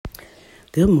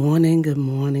Good morning, good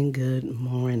morning, good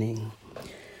morning.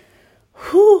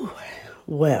 Whew.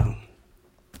 Well,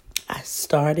 I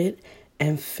started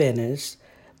and finished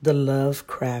the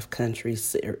Lovecraft Country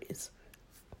series.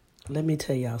 Let me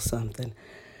tell y'all something.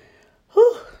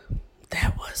 Whew.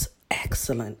 That was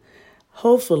excellent.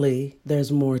 Hopefully,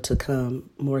 there's more to come,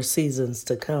 more seasons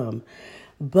to come.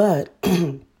 But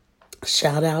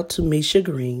shout out to Misha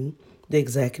Green, the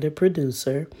executive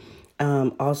producer.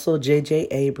 Also, J.J.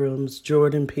 Abrams,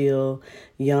 Jordan Peele,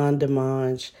 Jan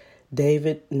DeMange,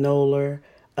 David Noller,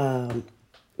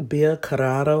 Bill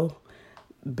Carrado,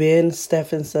 Ben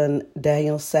Stephenson,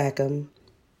 Daniel Sackham.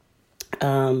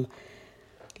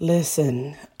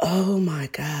 Listen, oh my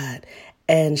God.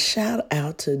 And shout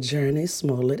out to Journey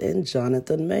Smollett and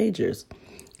Jonathan Majors.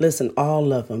 Listen,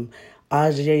 all of them.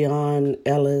 Ajayan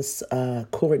Ellis,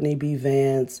 Courtney B.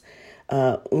 Vance,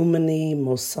 Umani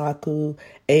Mosaku,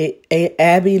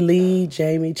 Abby Lee,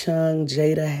 Jamie Chung,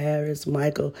 Jada Harris,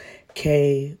 Michael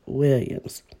K.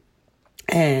 Williams.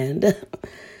 And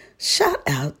shout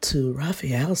out to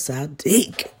Raphael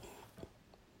Sadiq.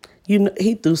 You know,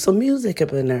 he threw some music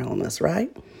up in there on us,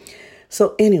 right?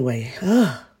 So anyway,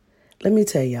 let me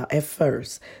tell y'all,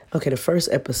 the first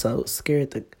episode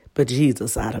scared the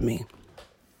bejesus out of me.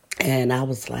 And I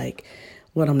was like,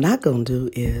 what I'm not going to do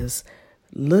is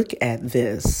look at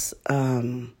this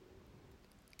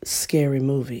scary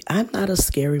movie. I'm not a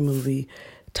scary movie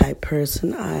type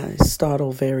person. I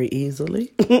startle very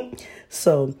easily.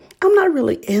 So I'm not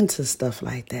really into stuff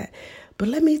like that. But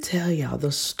let me tell y'all, the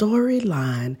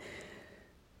storyline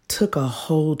took a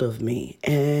hold of me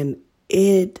and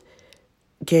it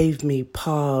gave me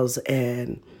pause,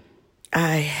 and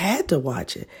I had to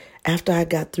watch it. After I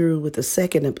got through with the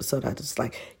second episode, I just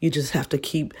you just have to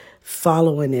keep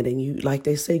following it. And you, like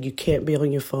they say, you can't be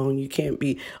on your phone. You can't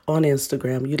be on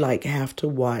Instagram. You have to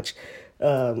watch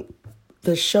the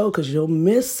show because you'll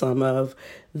miss some of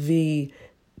the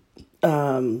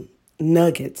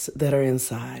nuggets that are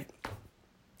inside.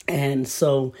 And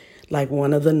so,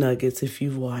 one of the nuggets, if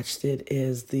you've watched it,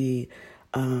 is the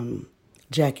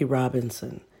Jackie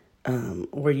Robinson,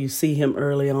 where you see him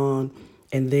early on,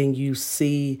 and then you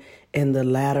see in the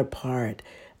latter part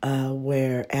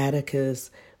where Atticus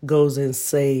goes and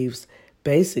saves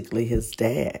basically his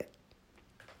dad.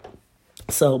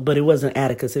 So, but it wasn't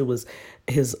Atticus, it was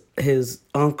his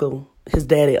uncle, his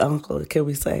daddy uncle, can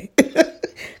we say?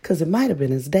 Because it might have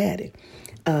been his daddy.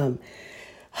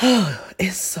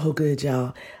 It's so good,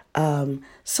 y'all.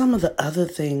 Some of the other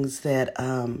things that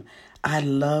I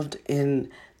loved in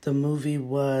the movie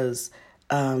was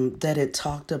that it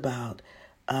talked about,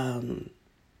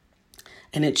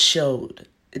 and it showed,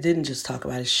 it didn't just talk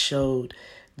about, it showed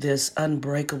this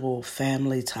unbreakable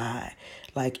family tie.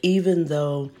 Even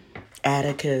though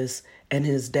Atticus and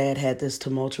his dad had this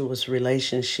tumultuous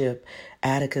relationship,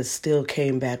 Atticus still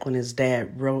came back when his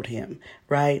dad wrote him,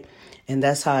 right? And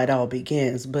that's how it all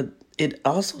begins. But it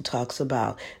also talks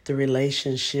about the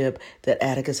relationship that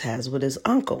Atticus has with his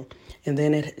uncle. And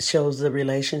then it shows the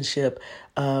relationship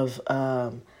of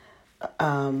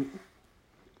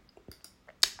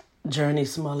Journey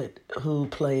Smollett, who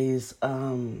plays,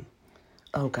 I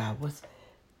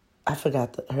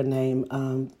forgot her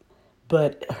name,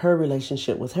 but her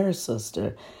relationship with her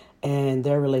sister and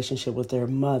their relationship with their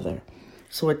mother.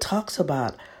 So it talks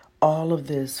about all of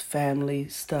this family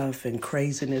stuff and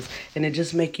craziness, and it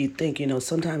just make you think,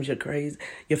 sometimes you're crazy,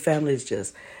 your family is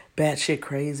just batshit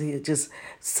crazy. It just,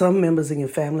 some members in your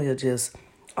family are just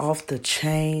off the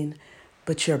chain,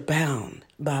 but you're bound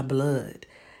by blood,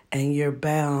 and you're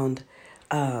bound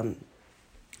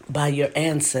by your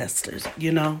ancestors,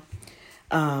 talk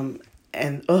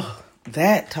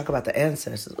about the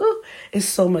ancestors. It's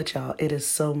so much, y'all. It is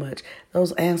so much.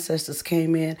 Those ancestors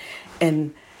came in,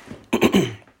 and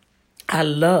I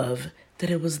love that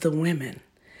it was the women.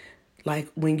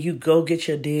 When you go get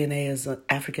your DNA as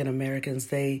African Americans,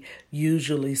 they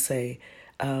usually say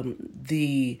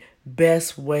the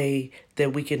best way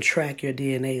that we can track your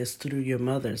DNA is through your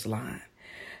mother's line.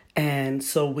 And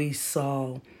so we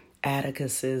saw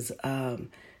Atticus's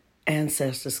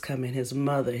ancestors come in, his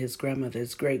mother, his grandmother,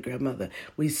 his great-grandmother.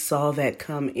 We saw that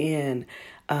come in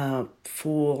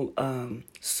full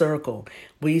circle.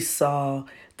 We saw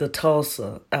the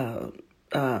Tulsa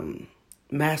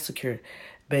massacre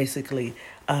basically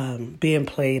being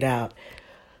played out.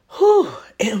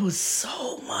 It was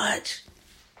so much.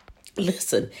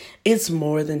 Listen, it's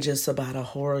more than just about a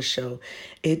horror show.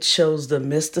 It shows the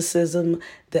mysticism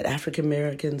that African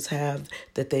Americans have,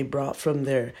 that they brought from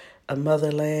their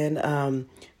motherland,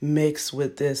 mixed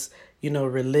with this,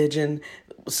 religion.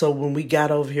 so when we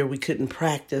got over here, we couldn't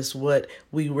practice what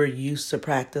we were used to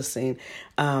practicing.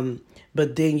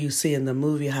 But then you see in the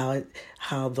movie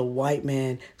how the white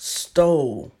man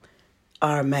stole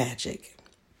our magic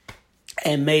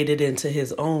and made it into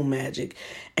his own magic.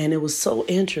 And it was so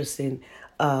interesting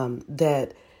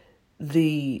that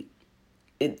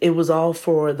it was all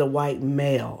for the white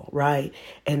male, right?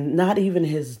 And not even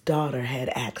his daughter had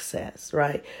access,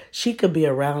 right? She could be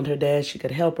around her dad, she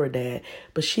could help her dad,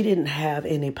 but she didn't have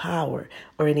any power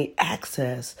or any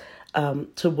access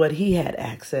to what he had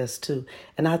access to.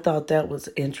 And I thought that was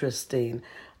interesting,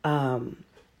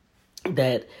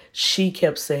 that she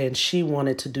kept saying she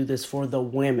wanted to do this for the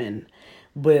women,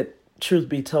 but truth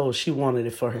be told, she wanted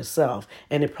it for herself,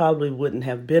 and it probably wouldn't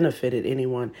have benefited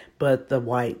anyone but the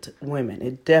white women.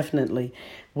 It definitely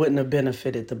wouldn't have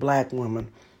benefited the black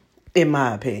woman, in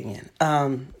my opinion.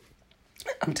 I'm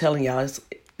telling y'all,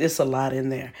 it's a lot in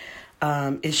there.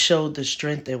 It showed the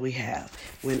strength that we have.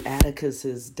 When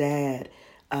Atticus's dad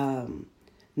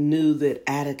knew that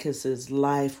Atticus's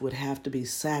life would have to be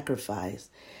sacrificed,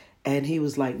 and he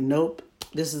was like, nope,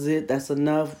 this is it, that's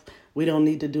enough, we don't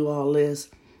need to do all this.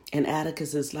 And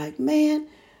Atticus is like, man,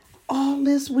 all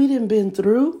this we done been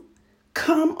through,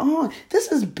 come on.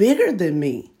 This is bigger than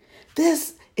me.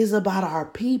 This is about our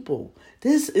people.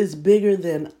 This is bigger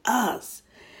than us.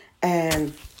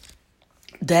 And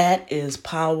that is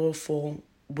powerful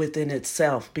within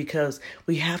itself, because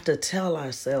we have to tell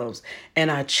ourselves, and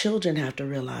our children have to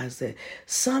realize that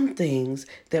some things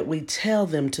that we tell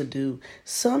them to do,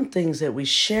 some things that we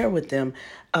share with them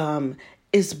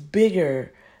is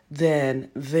bigger than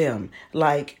them.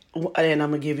 Like, and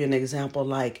I'm gonna give you an example,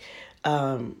 like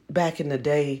back in the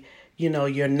day,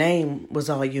 your name was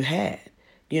all you had,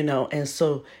 and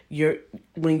so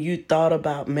when you thought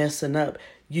about messing up,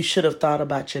 you should have thought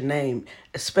about your name,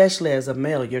 especially as a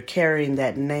male. You're carrying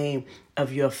that name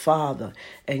of your father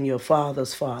and your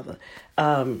father's father.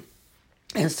 And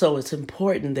so it's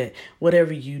important that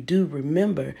whatever you do,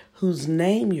 remember whose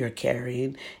name you're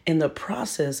carrying in the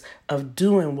process of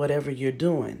doing whatever you're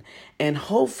doing. And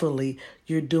hopefully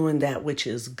you're doing that which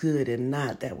is good and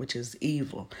not that which is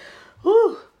evil.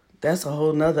 Whew, that's a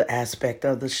whole nother aspect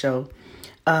of the show.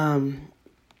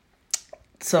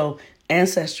 So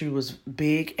ancestry was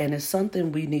big, and it's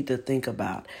something we need to think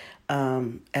about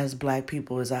as Black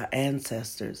people, as our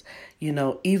ancestors.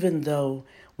 Even though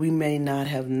we may not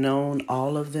have known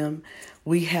all of them,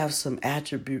 we have some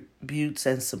attributes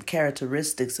and some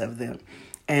characteristics of them.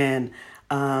 And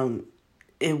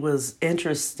it was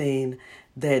interesting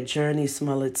that Journey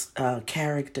Smollett's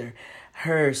character,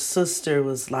 her sister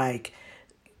was like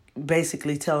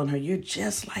basically telling her, you're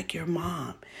just like your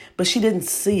mom. But she didn't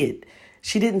see it.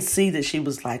 She didn't see that she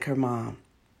was like her mom.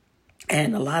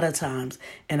 And a lot of times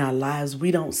in our lives,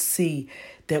 we don't see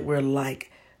that we're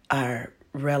like our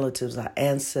relatives, our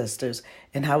ancestors,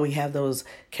 and how we have those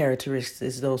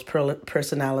characteristics, those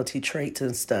personality traits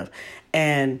and stuff.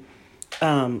 And,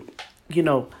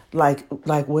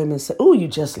 like women say, oh, you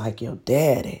just like your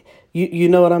daddy. You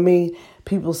know what I mean?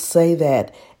 People say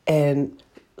that, and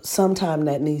sometimes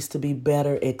that needs to be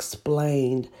better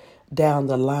explained down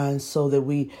the line so that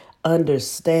we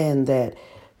understand that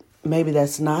maybe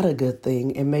that's not a good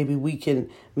thing, and maybe we can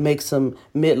make some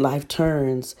midlife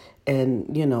turns and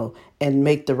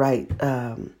make the right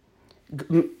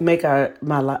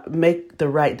make the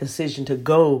right decision to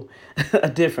go a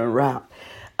different route.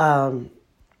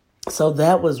 So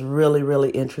that was really, really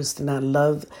interesting. I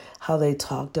love how they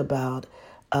talked about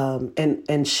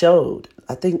and showed.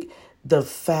 I think the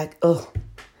fact,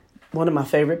 one of my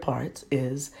favorite parts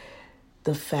is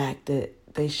the fact that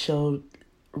they showed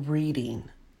reading.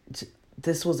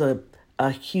 This was a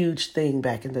huge thing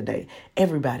back in the day.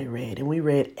 Everybody read, and we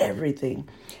read everything.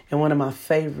 And one of my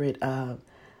favorite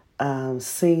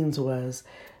scenes was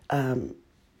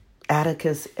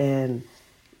Atticus and,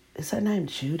 is her name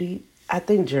Judy? I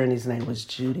think Journey's name was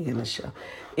Judy in the show.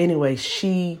 Anyway,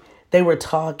 they were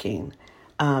talking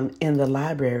in the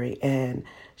library, and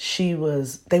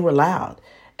they were loud.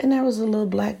 And there was a little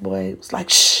black boy, it was like,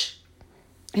 shh.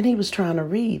 And he was trying to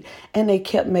read, and they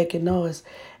kept making noise.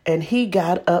 And he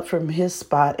got up from his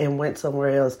spot and went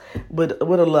somewhere else with a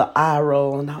little eye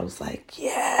roll. And I was like,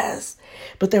 yes.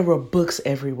 But there were books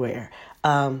everywhere.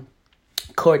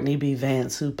 Courtney B.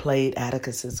 Vance, who played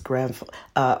Atticus's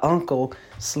uncle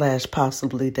 /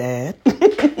 possibly dad,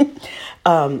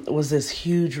 was this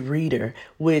huge reader,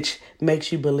 which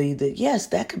makes you believe that, yes,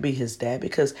 that could be his dad,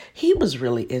 because he was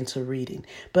really into reading.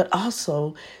 But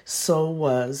also, so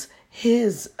was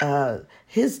his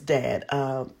dad,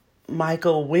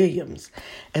 Michael Williams.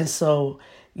 And so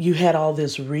you had all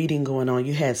this reading going on.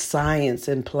 You had science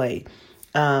in play.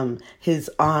 His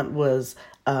aunt was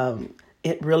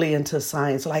really into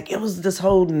science. Like, it was this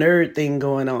whole nerd thing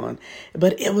going on,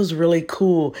 but it was really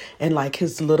cool. And like,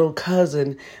 his little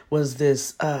cousin was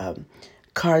this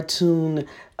cartoon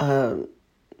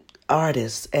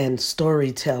artist and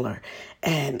storyteller.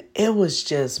 And it was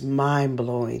just mind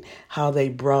blowing how they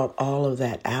brought all of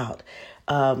that out.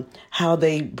 How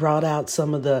they brought out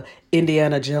some of the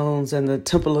Indiana Jones and the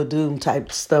Temple of Doom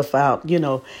type stuff out,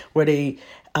 where they,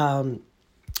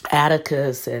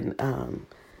 Atticus and,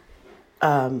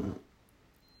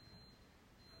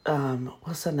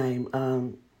 what's her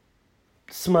name?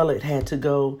 Smollett had to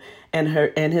go,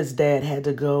 and his dad had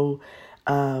to go,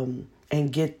 and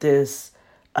get this,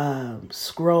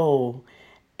 scroll,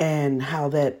 and how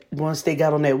that once they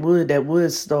got on that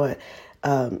wood started,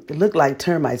 it looked like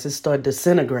termites. It started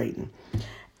disintegrating.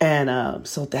 And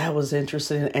so that was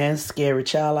interesting and scary.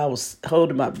 Child, I was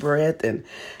holding my breath and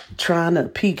trying to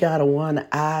peek out of one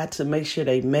eye to make sure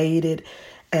they made it.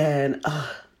 And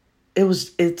it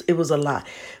was a lot.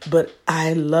 But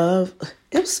it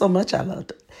was so much I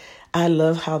loved it. I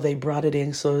love how they brought it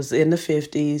in. So it was in the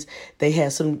 50s. They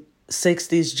had some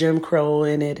 60s Jim Crow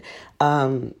in it.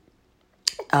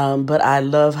 But I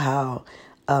love how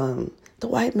the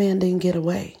white man didn't get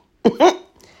away.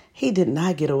 He did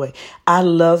not get away. I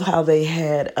love how they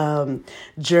had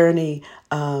Journey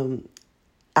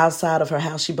outside of her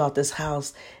house. She bought this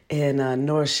house in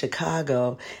North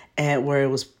Chicago, and where it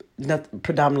was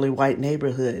predominantly white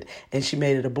neighborhood, and she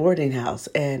made it a boarding house.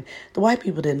 And the white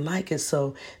people didn't like it,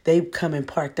 so they come and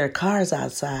park their cars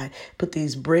outside, put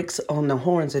these bricks on the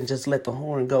horns, and just let the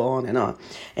horn go on and on.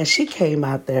 And she came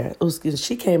out there.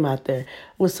 She came out there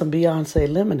with some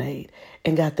Beyonce lemonade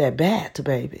and got that bad,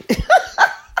 baby.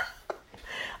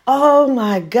 Oh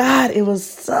my God, it was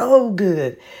so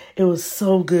good. It was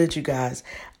so good, you guys.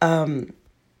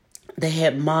 They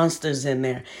had monsters in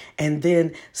there. And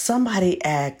then somebody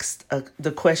asked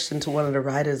the question to one of the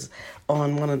writers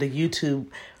on one of the YouTube,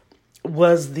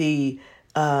 was the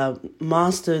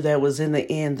monster that was in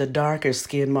the end, the darker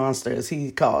skin monster, as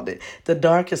he called it, the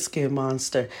darker skin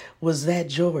monster, was that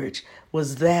George?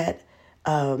 Was that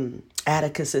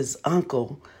Atticus's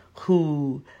uncle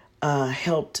who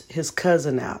helped his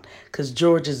cousin out? Because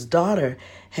George's daughter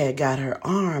had got her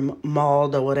arm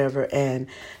mauled or whatever, and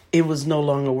it was no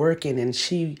longer working, and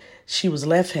she was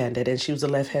left-handed, and she was a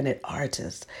left-handed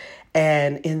artist.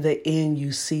 And in the end,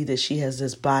 you see that she has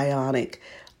this bionic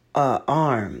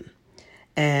arm,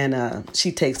 and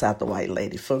she takes out the white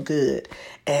lady for good.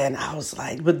 And I was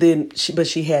like, but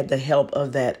she had the help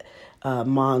of that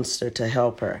monster to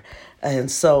help her.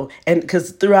 And so, and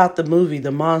because throughout the movie,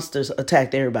 the monsters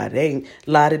attacked everybody. They ain't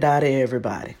la-di-da to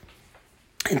everybody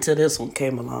until this one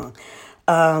came along.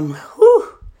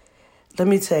 Let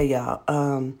me tell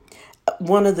y'all,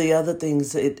 one of the other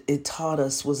things it taught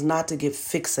us was not to get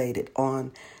fixated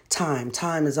on time.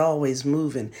 Time is always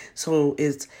moving. So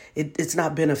it's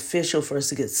not beneficial for us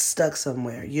to get stuck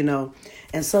somewhere,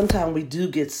 And sometimes we do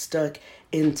get stuck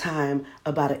in time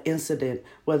about an incident,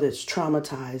 whether it's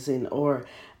traumatizing or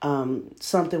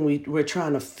something we're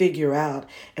trying to figure out,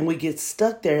 and we get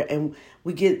stuck there, and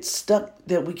we get stuck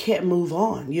that we can't move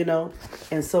on,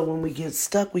 And so when we get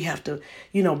stuck, we have to,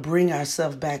 bring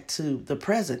ourselves back to the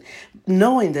present,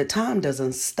 knowing that time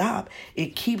doesn't stop.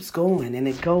 It keeps going, and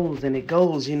it goes, and it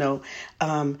goes,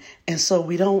 And so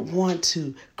we don't want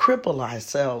to cripple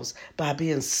ourselves by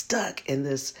being stuck in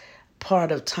this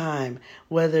part of time,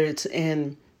 whether it's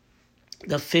in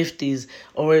the 50s,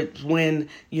 or it's when,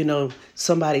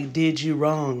 somebody did you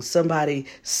wrong. Somebody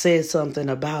said something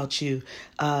about you.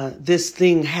 This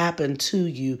thing happened to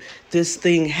you. This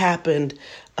thing happened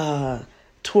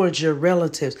towards your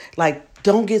relatives. Like,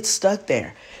 don't get stuck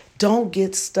there. Don't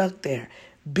get stuck there.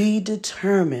 Be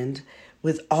determined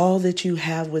with all that you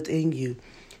have within you.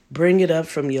 Bring it up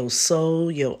from your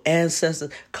soul, your ancestors.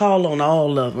 Call on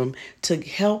all of them to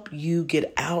help you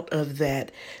get out of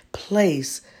that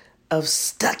place of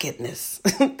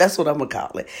stuckedness. That's what I'm going to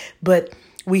call it. But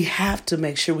we have to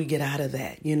make sure we get out of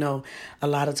that. A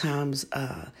lot of times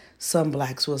some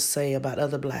blacks will say about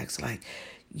other blacks, like,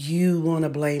 you want to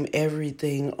blame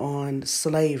everything on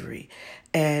slavery.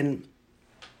 And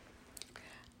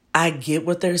I get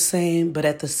what they're saying, but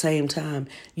at the same time,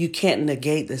 you can't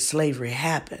negate that slavery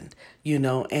happened,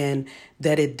 and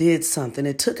that it did something.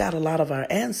 It took out a lot of our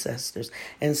ancestors.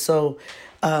 And so,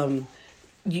 but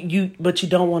you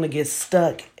don't want to get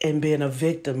stuck in being a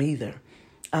victim either.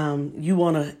 You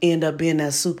want to end up being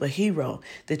that superhero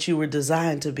that you were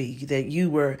designed to be, that you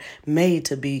were made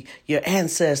to be. Your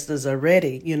ancestors are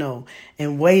ready,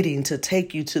 and waiting to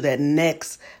take you to that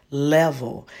next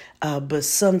level. But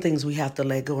some things we have to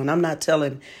let go. And I'm not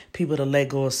telling people to let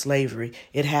go of slavery.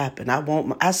 It happened.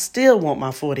 I still want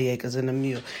my 40 acres and a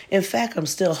mule. In fact, I'm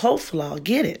still hopeful I'll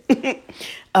get it.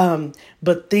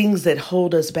 But things that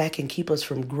hold us back and keep us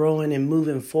from growing and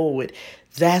moving forward,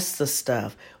 that's the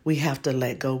stuff we have to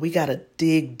let go. We got to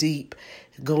dig deep,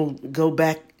 go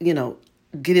back,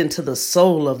 get into the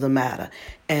soul of the matter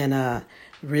and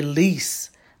release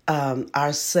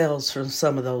ourselves from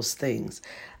some of those things.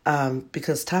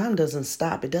 Because time doesn't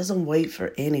stop. It doesn't wait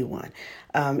for anyone.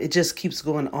 It just keeps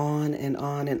going on and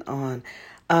on and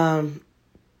on.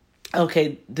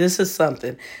 Okay, this is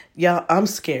something. Y'all, I'm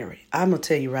scary. I'm going to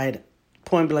tell you right,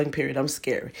 point blank period, I'm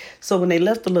scary. So when they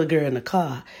left the little girl in the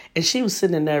car, and she was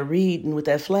sitting in there reading with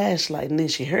that flashlight, and then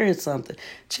she heard something,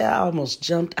 child almost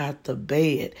jumped out the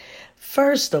bed.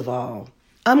 First of all,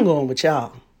 I'm going with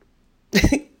y'all.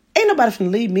 Ain't nobody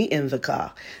finna leave me in the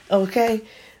car, okay?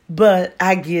 But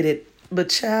I get it. But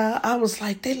child, I was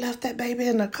like, they left that baby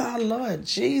in the car, Lord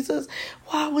Jesus.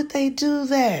 Why would they do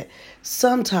that?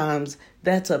 Sometimes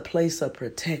that's a place of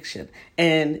protection.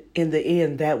 And in the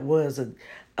end, that was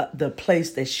the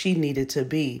place that she needed to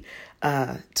be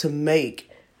to make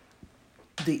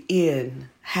the end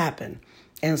happen.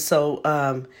 And so,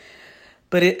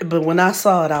 but when I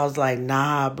saw it, I was like,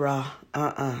 nah, bro,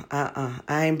 I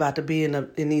ain't about to be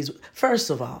in these. First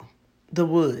of all, the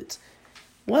woods.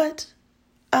 What?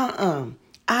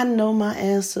 I know my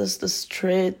ancestors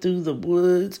tread through the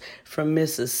woods from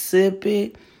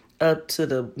Mississippi up to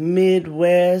the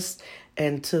Midwest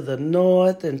and to the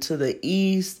north and to the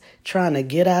east, trying to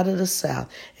get out of the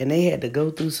South. And they had to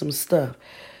go through some stuff.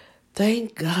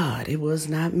 Thank God it was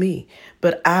not me.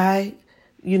 But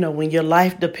when your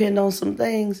life depends on some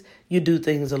things, you do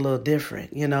things a little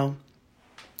different,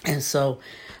 And so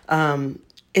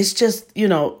it's just,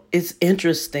 it's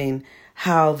interesting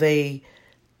how they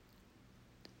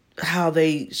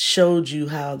showed you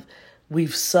how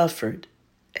we've suffered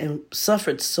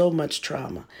so much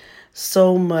trauma,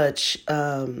 so much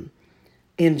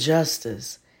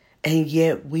injustice, and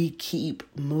yet we keep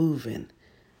moving.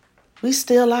 We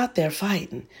still out there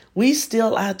fighting. We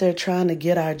still out there trying to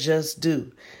get our just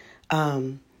due.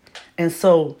 And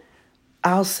so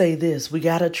I'll say this, we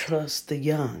got to trust the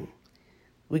young.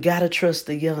 We got to trust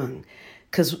the young.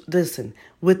 Because listen,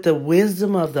 with the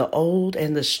wisdom of the old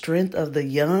and the strength of the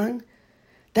young,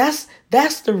 that's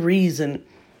the reason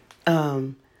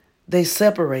they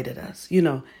separated us.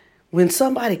 When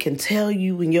somebody can tell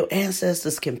you, when your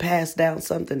ancestors can pass down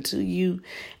something to you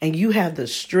and you have the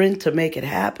strength to make it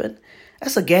happen,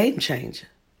 that's a game changer.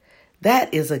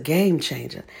 That is a game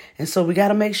changer. And so we got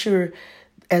to make sure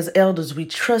as elders, we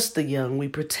trust the young, we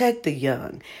protect the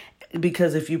young.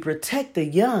 Because if you protect the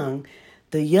young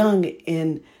the young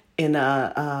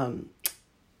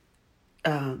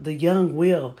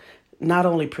will not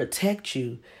only protect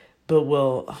you, but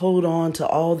will hold on to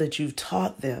all that you've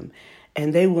taught them,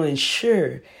 and they will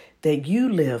ensure that you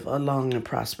live a long and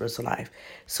prosperous life.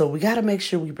 So we got to make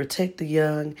sure we protect the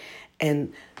young.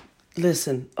 And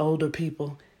listen, older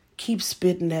people, keep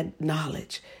spitting that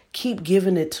knowledge. Keep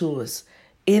giving it to us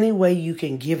any way you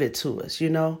can give it to us,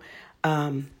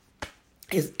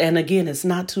 And again, it's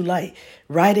not too late.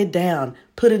 Write it down.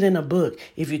 Put it in a book.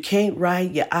 If you can't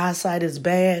write, your eyesight is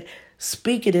bad,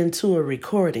 speak it into a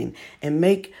recording and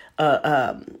make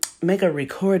a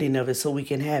recording of it so we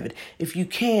can have it. If you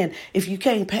can't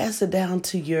pass it down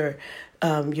to your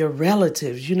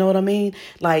relatives, you know what I mean?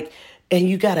 And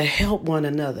you got to help one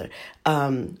another.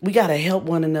 We got to help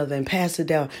one another and pass it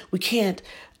down. We can't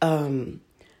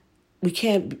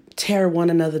tear one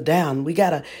another down. We got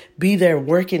to be there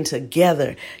working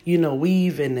together,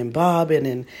 weaving and bobbing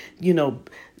and,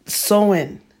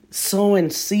 sowing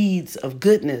seeds of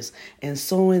goodness and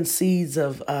sowing seeds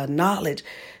of knowledge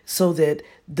so that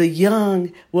the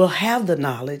young will have the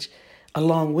knowledge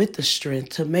along with the strength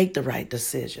to make the right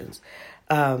decisions.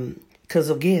 Because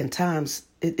again, times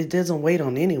it doesn't wait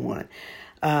on anyone.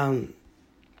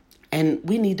 And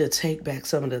we need to take back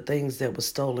some of the things that were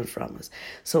stolen from us.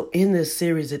 So in this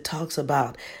series, it talks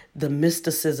about the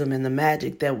mysticism and the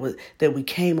magic that we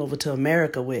came over to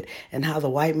America with, and how the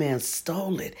white man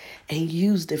stole it and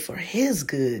used it for his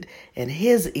good and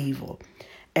his evil.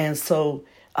 And so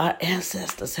our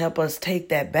ancestors help us take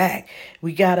that back.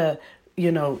 We got to,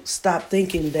 stop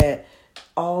thinking that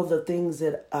all the things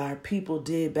that our people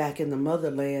did back in the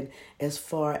motherland as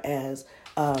far as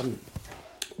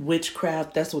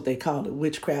witchcraft, that's what they call it,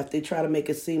 witchcraft. They try to make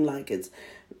it seem like it's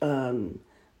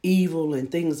evil and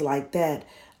things like that.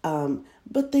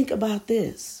 But think about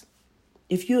this.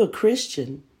 If you're a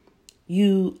Christian,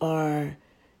 you are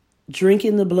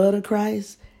drinking the blood of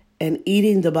Christ and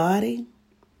eating the body.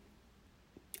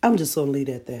 I'm just going to leave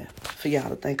it at that for y'all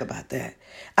to think about that.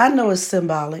 I know it's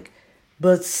symbolic,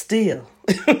 but still.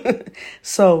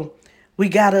 So we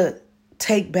got to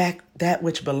take back that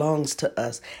which belongs to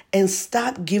us and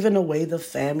stop giving away the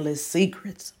family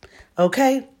secrets.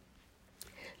 Okay?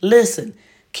 Listen,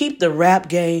 keep the rap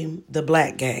game the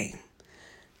black game.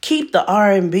 Keep the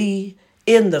R&B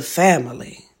in the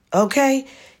family. Okay?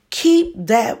 Keep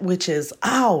that which is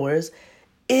ours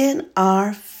in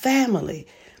our family.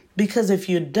 Because if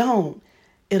you don't,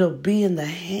 it'll be in the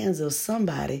hands of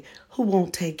somebody who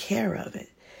won't take care of it.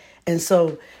 And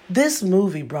so this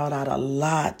movie brought out a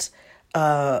lot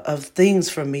of things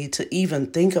for me to even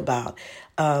think about,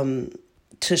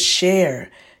 to share,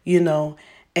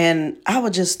 and I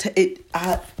would just,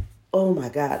 oh my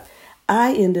God,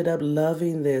 I ended up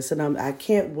loving this, and I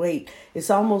can't wait. It's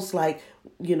almost like,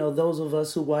 those of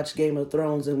us who watch Game of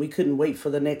Thrones and we couldn't wait for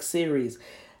the next series.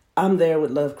 I'm there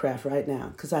with Lovecraft right now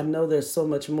because I know there's so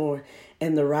much more.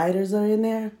 And the writers are in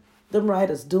there. Them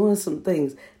writers doing some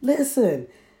things. Listen,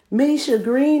 Misha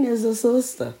Green is a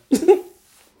sister.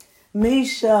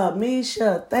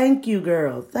 Misha, thank you,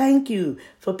 girl. Thank you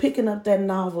for picking up that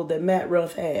novel that Matt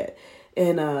Ruff had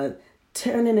and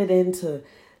turning it into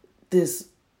this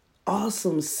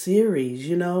awesome series,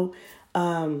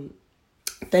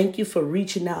 Thank you for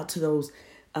reaching out to those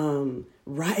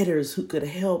writers who could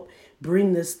help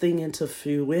bring this thing into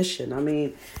fruition. I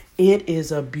mean, it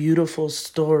is a beautiful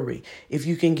story if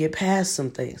you can get past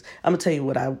some things. I'm going to tell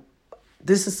you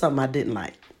this is something I didn't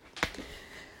like.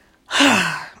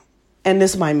 And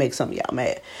this might make some of y'all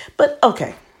mad. But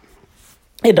okay,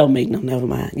 it don't make never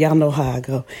mind. Y'all know how I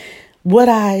go. What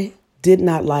I did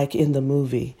not like in the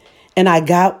movie, and I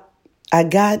got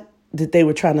that they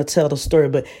were trying to tell the story,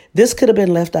 but this could have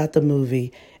been left out the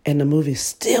movie, and the movie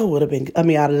still would have been,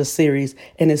 out of the series,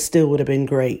 and it still would have been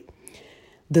great.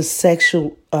 The sex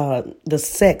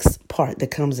part that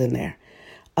comes in there.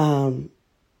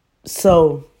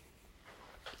 So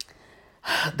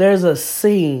there's a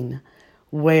scene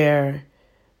where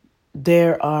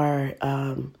there are,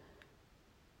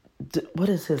 what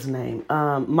is his name?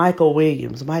 Michael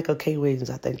K. Williams,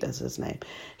 I think that's his name.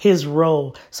 His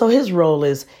role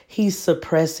is he's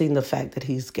suppressing the fact that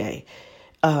he's gay.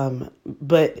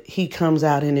 But he comes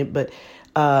out in it, but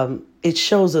it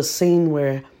shows a scene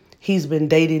where he's been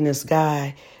dating this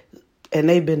guy and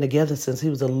they've been together since he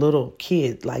was a little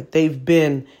kid. Like they've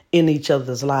been in each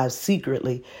other's lives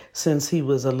secretly since he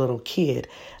was a little kid.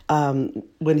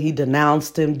 When he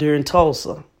denounced him during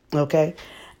Tulsa. Okay.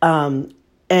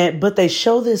 But they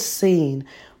show this scene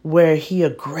where he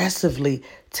aggressively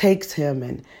takes him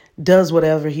and does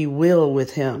whatever he will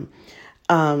with him.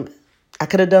 I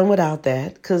could have done without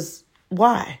that, because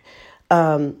why?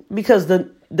 Because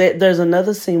there's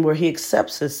another scene where he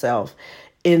accepts himself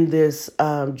in this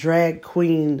drag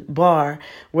queen bar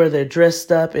where they're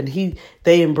dressed up and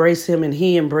they embrace him and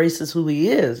he embraces who he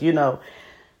is.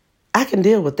 I can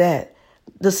deal with that.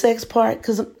 The sex part,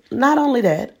 because not only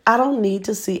that, I don't need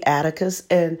to see Atticus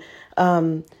and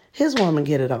his woman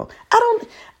get it on.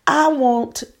 I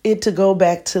want it to go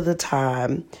back to the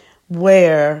time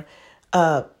where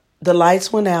the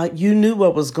lights went out, you knew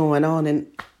what was going on, and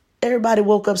everybody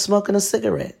woke up smoking a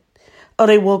cigarette. Or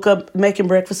they woke up making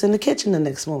breakfast in the kitchen the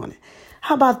next morning.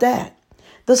 How about that?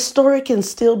 The story can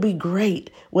still be great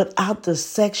without the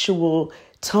sexual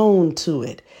tone to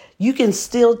it. You can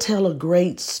still tell a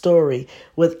great story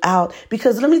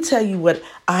because let me tell you what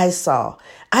I saw.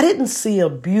 I didn't see a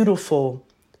beautiful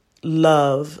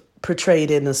love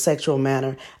portrayed in a sexual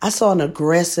manner. I saw an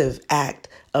aggressive act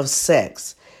of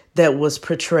sex that was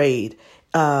portrayed.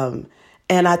 And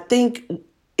I think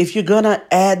if you're going to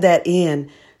add that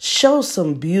in, show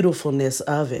some beautifulness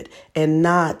of it and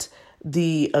not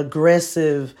the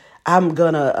aggressive, I'm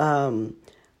going to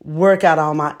work out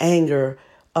all my anger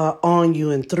on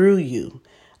you and through you.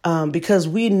 Because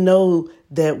we know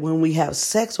that when we have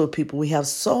sex with people, we have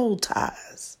soul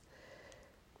ties.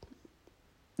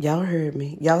 Y'all heard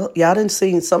me. Y'all didn't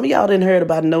see, some of y'all didn't heard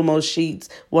about No More Sheets,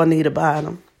 Juanita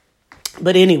Bynum.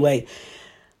 But anyway,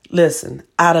 listen,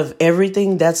 out of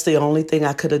everything, that's the only thing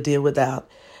I could have did without.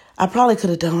 I probably could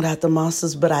have done without the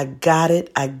monsters, but I got it.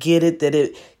 I get it that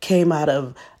it came out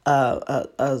of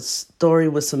a story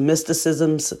with some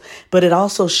mysticism, but it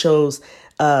also shows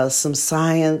some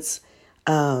science,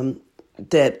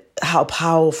 that how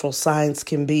powerful science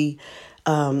can be.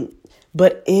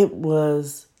 But it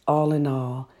was, all in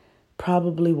all,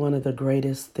 probably one of the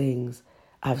greatest things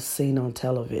I've seen on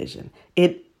television.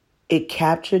 It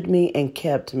captured me and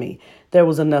kept me. There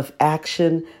was enough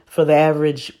action for the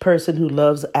average person who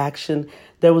loves action.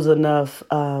 There was enough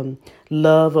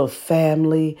love of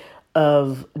family,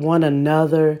 of one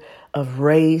another, of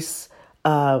race.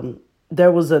 There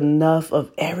was enough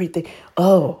of everything.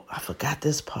 Oh, I forgot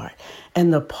this part.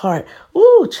 And the part,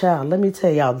 ooh, child, let me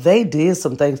tell y'all, they did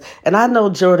some things. And I know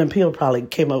Jordan Peele probably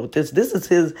came up with this. This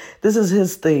is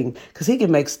his thing, because he can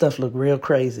make stuff look real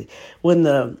crazy. When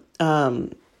the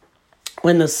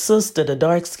sister, the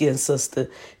dark-skinned sister,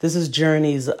 this is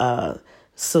Journey's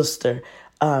sister,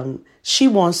 she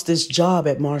wants this job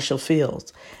at Marshall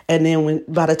Fields. And then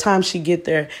by the time she get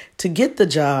there to get the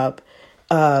job,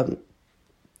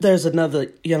 there's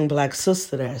another young black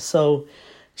sister there. So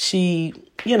she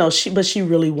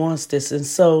really wants this. And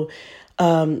so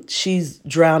she's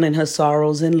drowning her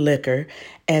sorrows in liquor.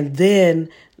 And then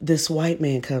this white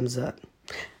man comes up.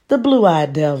 The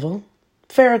blue-eyed devil,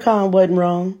 Farrakhan wasn't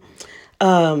wrong,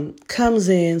 comes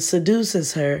in,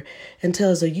 seduces her, and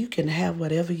tells her, you can have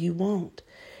whatever you want.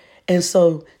 And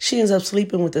so she ends up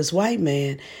sleeping with this white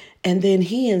man. And then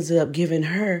he ends up giving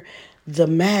her the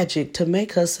magic to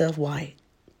make herself white.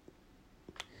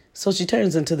 So she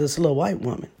turns into this little white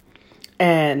woman.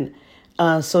 And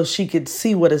so she could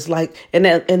see what it's like. And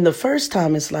the first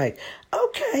time it's like,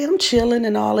 okay, I'm chilling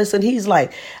and all this. And he's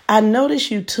like, I noticed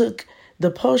you took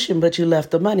the potion, but you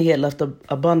left the money. He had left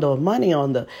a bundle of money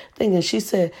on the thing. And she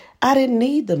said, I didn't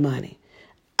need the money.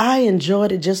 I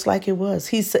enjoyed it just like it was.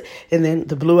 He said, and then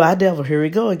the blue-eyed devil, here we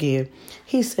go again.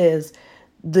 He says,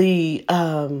 the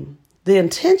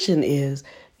intention is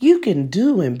you can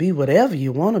do and be whatever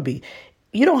you want to be.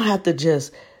 You don't have to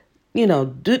just,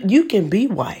 you can be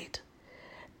white.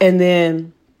 And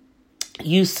then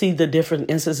you see the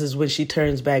different instances when she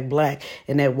turns back black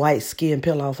and that white skin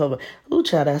peel off of her. Ooh,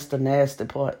 child, that's the nasty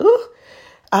part. Ooh,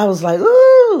 I was like,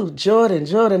 ooh,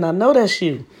 Jordan, I know that's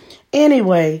you.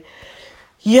 Anyway,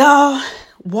 y'all,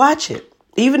 watch it.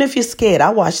 Even if you're scared,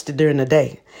 I watched it during the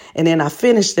day. And then I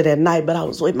finished it at night, but I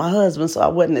was with my husband, so I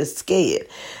wasn't as scared.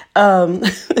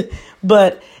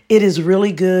 But it is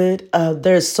really good.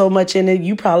 There's so much in it.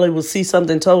 You probably will see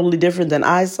something totally different than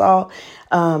I saw.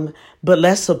 But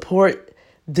let's support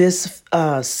this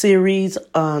series.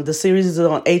 The series is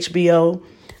on HBO.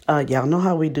 Y'all know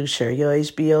how we do. Share your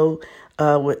HBO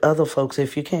with other folks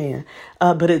if you can.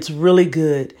 But it's really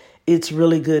good. It's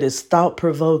really good. It's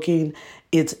thought-provoking.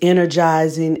 It's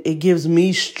energizing. It gives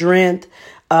me strength.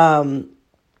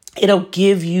 It'll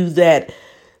give you that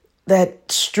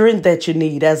strength that you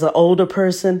need as an older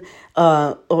person,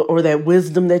 or that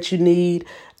wisdom that you need,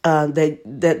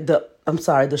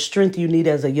 the strength you need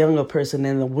as a younger person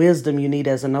and the wisdom you need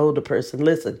as an older person.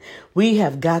 Listen, we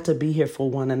have got to be here for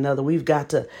one another. We've got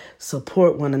to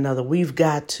support one another. We've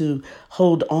got to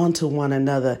hold on to one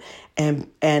another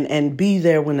and be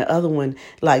there when the other one,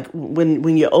 like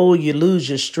when you're old, you lose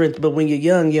your strength. But when you're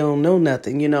young, you don't know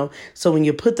nothing, So when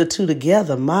you put the two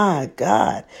together, my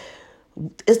God,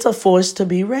 it's a force to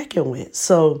be reckoned with.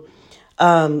 So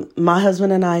my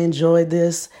husband and I enjoyed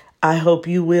this. I hope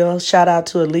you will. Shout out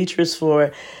to Alitris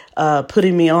for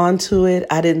putting me onto it.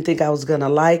 I didn't think I was going to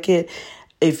like it.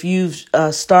 If you've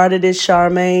started it,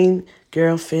 Charmaine,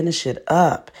 girl, finish it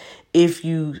up. If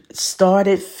you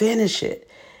started, finish it.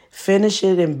 Finish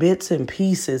it in bits and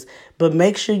pieces. But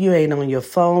make sure you ain't on your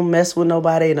phone, mess with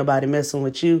nobody, ain't nobody messing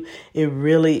with you. It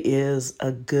really is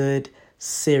a good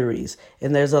series.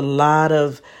 And there's a lot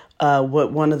of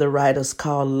what one of the writers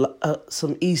called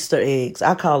some Easter eggs.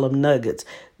 I call them nuggets.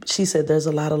 She said there's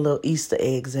a lot of little Easter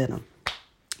eggs in them.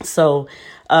 So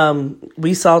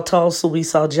we saw Tulsa. We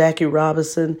saw Jackie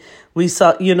Robinson. We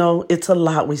saw, it's a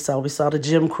lot we saw. We saw the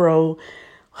Jim Crow.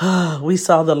 We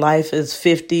saw the life as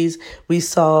 50s. We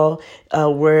saw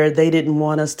where they didn't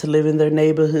want us to live in their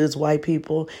neighborhoods, white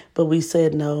people. But we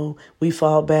said no. We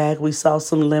fought back. We saw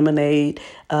some Lemonade.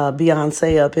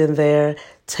 Beyonce up in there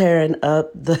tearing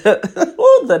up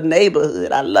the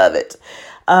neighborhood. I love it.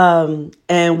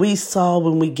 And we saw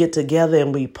when we get together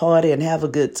and we party and have a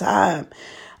good time,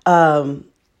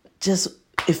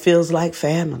 it feels like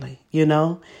family,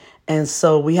 And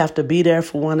so we have to be there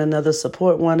for one another,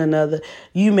 support one another.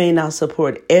 You may not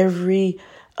support every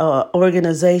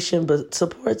organization, but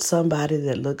support somebody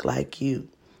that look like you,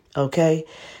 okay?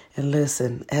 And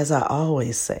listen, as I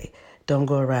always say, don't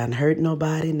go around hurting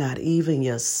nobody, not even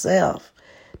yourself.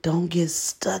 Don't get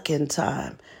stuck in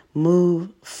time. Move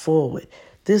forward.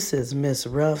 This is Miss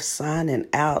Ruff signing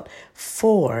out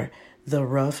for The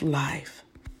Rough Life.